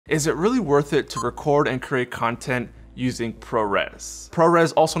Is it really worth it to record and create content using ProRes?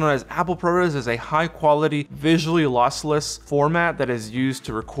 ProRes, also known as Apple ProRes, is a high quality, visually lossless format that is used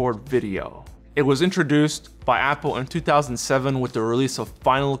to record video. It was introduced by Apple in 2007 with the release of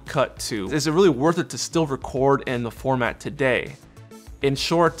Final Cut 2. Is it really worth it to still record in the format today? In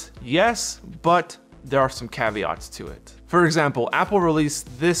short, yes, but there are some caveats to it. For example, Apple released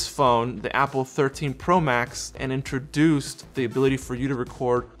this phone, the Apple 13 Pro Max, and introduced the ability for you to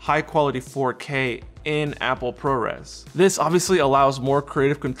record high quality 4K in Apple ProRes. This obviously allows more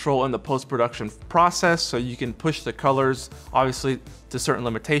creative control in the post-production process, so you can push the colors, obviously, to certain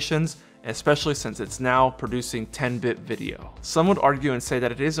limitations, especially since it's now producing 10-bit video. Some would argue and say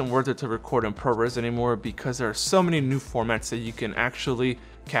that it isn't worth it to record in ProRes anymore because there are so many new formats that you can actually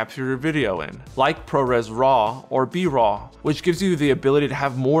capture your video in, like ProRes RAW or B-RAW, which gives you the ability to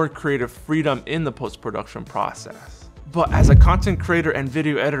have more creative freedom in the post-production process. But as a content creator and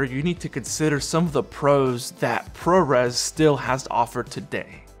video editor, you need to consider some of the pros that ProRes still has to offer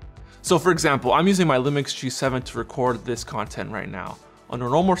today. So for example, I'm using my Lumix G7 to record this content right now. Under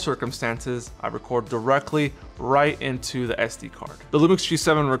normal circumstances, I record directly right into the SD card. The Lumix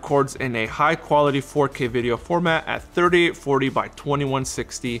G7 records in a high quality 4K video format at 3840 by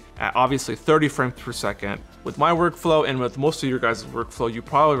 2160 at obviously 30 frames per second. With my workflow and with most of your guys' workflow, you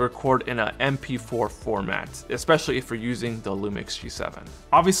probably record in an MP4 format, especially if you're using the Lumix G7.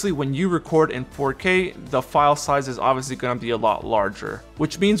 Obviously, when you record in 4K, the file size is obviously going to be a lot larger,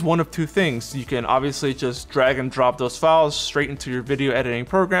 which means one of two things. You can obviously just drag and drop those files straight into your video editing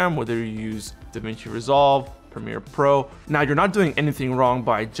program, whether you use DaVinci Resolve, Premiere Pro. Now, you're not doing anything wrong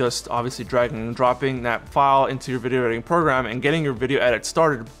by just obviously dragging and dropping that file into your video editing program and getting your video edit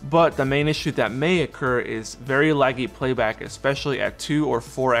started, but the main issue that may occur is very laggy playback, especially at 2 or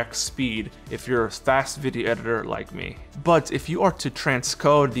 4x speed if you're a fast video editor like me. But if you are to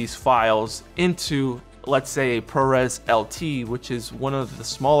transcode these files into, let's say, a ProRes LT, which is one of the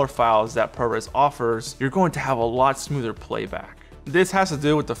smaller files that ProRes offers, you're going to have a lot smoother playback. This has to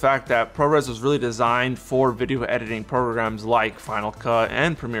do with the fact that ProRes was really designed for video editing programs like Final Cut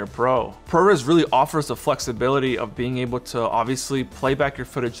and Premiere Pro. ProRes really offers the flexibility of being able to obviously play back your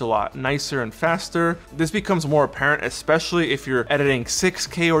footage a lot nicer and faster. This becomes more apparent, especially if you're editing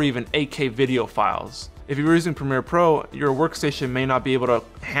 6K or even 8K video files. If you're using Premiere Pro, your workstation may not be able to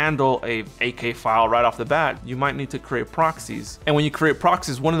handle a 8K file right off the bat. You might need to create proxies. And when you create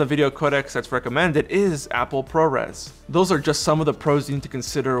proxies, one of the video codecs that's recommended is Apple ProRes. Those are just some of the pros you need to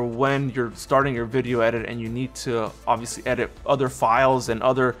consider when you're starting your video edit and you need to obviously edit other files and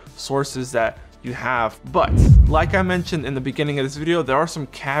other sources that you have. But like I mentioned in the beginning of this video, there are some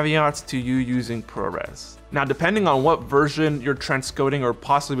caveats to you using ProRes. Now, depending on what version you're transcoding or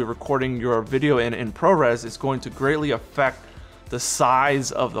possibly recording your video in ProRes is going to greatly affect the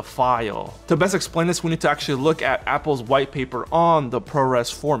size of the file. To best explain this, we need to actually look at Apple's white paper on the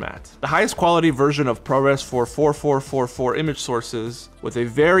ProRes format. The highest quality version of ProRes for 4444 image sources with a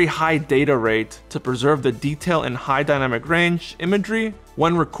very high data rate to preserve the detail and high dynamic range imagery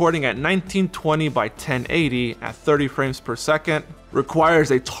when recording at 1920 by 1080 at 30 frames per second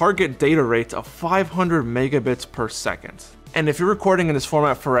requires a target data rate of 500 megabits per second. And if you're recording in this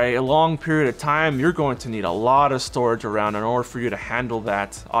format for a long period of time, you're going to need a lot of storage around in order for you to handle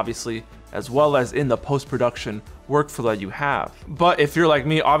that, obviously, as well as in the post-production workflow that you have. But if you're like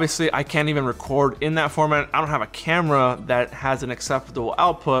me, obviously I can't even record in that format. I don't have a camera that has an acceptable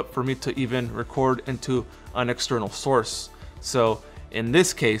output for me to even record into an external source. So in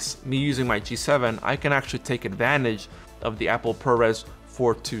this case, me using my G7, I can actually take advantage of the Apple ProRes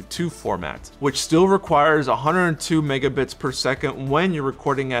 422 format, which still requires 102 megabits per second when you're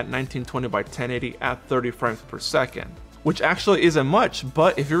recording at 1920 by 1080 at 30 frames per second, which actually isn't much.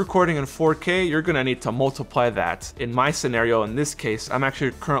 But if you're recording in 4K, you're gonna need to multiply that. In my scenario, in this case, I'm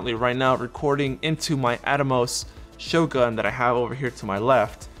actually currently right now recording into my Atomos Shogun that I have over here to my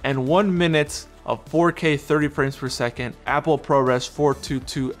left, and 1 minute of 4K 30 frames per second Apple ProRes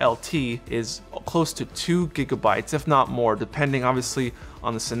 422 LT is close to 2 gigabytes, if not more, depending obviously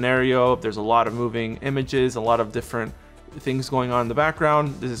on the scenario. If there's a lot of moving images, a lot of different things going on in the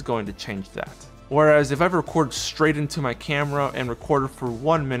background, this is going to change that. Whereas if I record straight into my camera and record for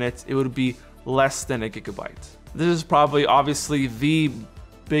 1 minute, it would be less than a gigabyte. This is probably obviously the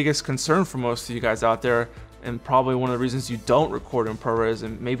biggest concern for most of you guys out there, and probably one of the reasons you don't record in ProRes,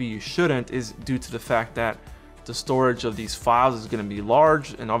 and maybe you shouldn't, is due to the fact that the storage of these files is going to be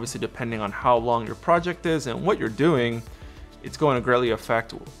large, and obviously depending on how long your project is and what you're doing, it's going to greatly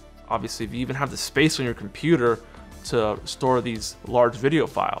affect, obviously, if you even have the space on your computer to store these large video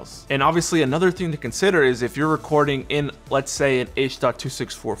files. And obviously another thing to consider is if you're recording in, let's say, an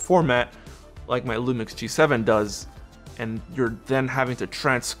H.264 format, like my Lumix G7 does, and you're then having to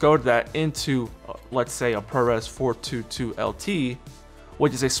transcode that into, let's say, a ProRes 422 LT,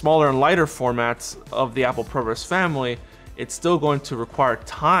 which is a smaller and lighter format of the Apple ProRes family, it's still going to require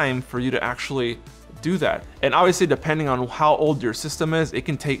time for you to actually do that. And obviously, depending on how old your system is, it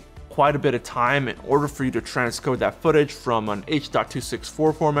can take quite a bit of time in order for you to transcode that footage from an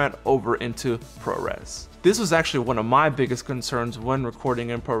H.264 format over into ProRes. This was actually one of my biggest concerns when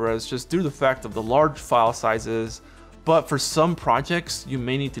recording in ProRes, just due to the fact of the large file sizes. But for some projects, you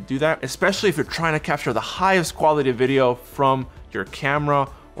may need to do that, especially if you're trying to capture the highest quality video from your camera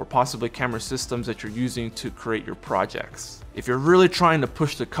or possibly camera systems that you're using to create your projects. If you're really trying to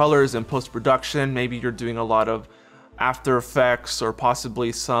push the colors in post-production, maybe you're doing a lot of After Effects or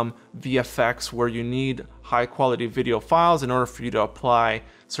possibly some VFX where you need high quality video files in order for you to apply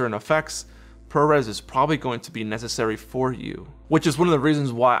certain effects, ProRes is probably going to be necessary for you. Which is one of the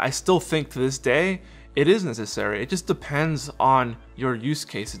reasons why I still think to this day, it is necessary. It just depends on your use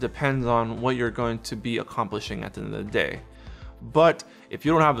case. It depends on what you're going to be accomplishing at the end of the day. But if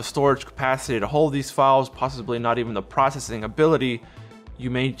you don't have the storage capacity to hold these files, possibly not even the processing ability, you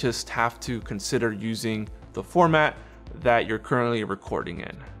may just have to consider using the format that you're currently recording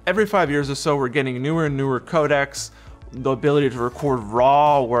in. Every 5 years or so, we're getting newer and newer codecs, the ability to record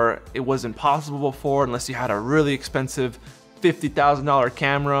RAW where it wasn't possible before unless you had a really expensive $50,000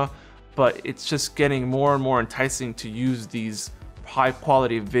 camera. But it's just getting more and more enticing to use these high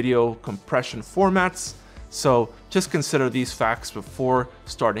quality video compression formats. So just consider these facts before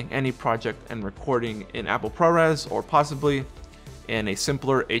starting any project and recording in Apple ProRes or possibly in a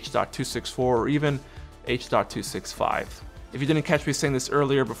simpler H.264 or even H.265. If you didn't catch me saying this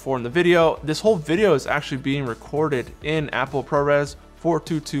earlier before in the video, this whole video is actually being recorded in Apple ProRes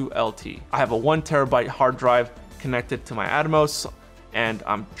 422 LT. I have a 1 terabyte hard drive connected to my Atomos, and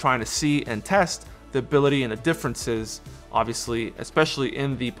I'm trying to see and test the ability and the differences, obviously, especially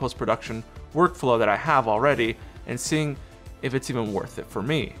in the post-production workflow that I have already, and seeing if it's even worth it for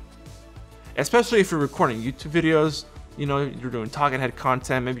me. Especially if you're recording YouTube videos, you know, you're doing talking head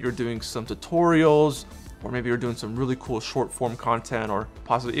content, maybe you're doing some tutorials, or maybe you're doing some really cool short form content, or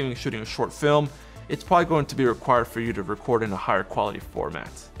possibly even shooting a short film. It's probably going to be required for you to record in a higher quality format.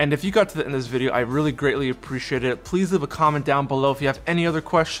 And if you got to the end of this video, I really greatly appreciate it. Please leave a comment down below if you have any other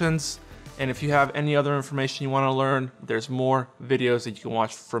questions. And if you have any other information you want to learn, there's more videos that you can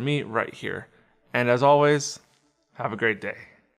watch from me right here. And as always, have a great day.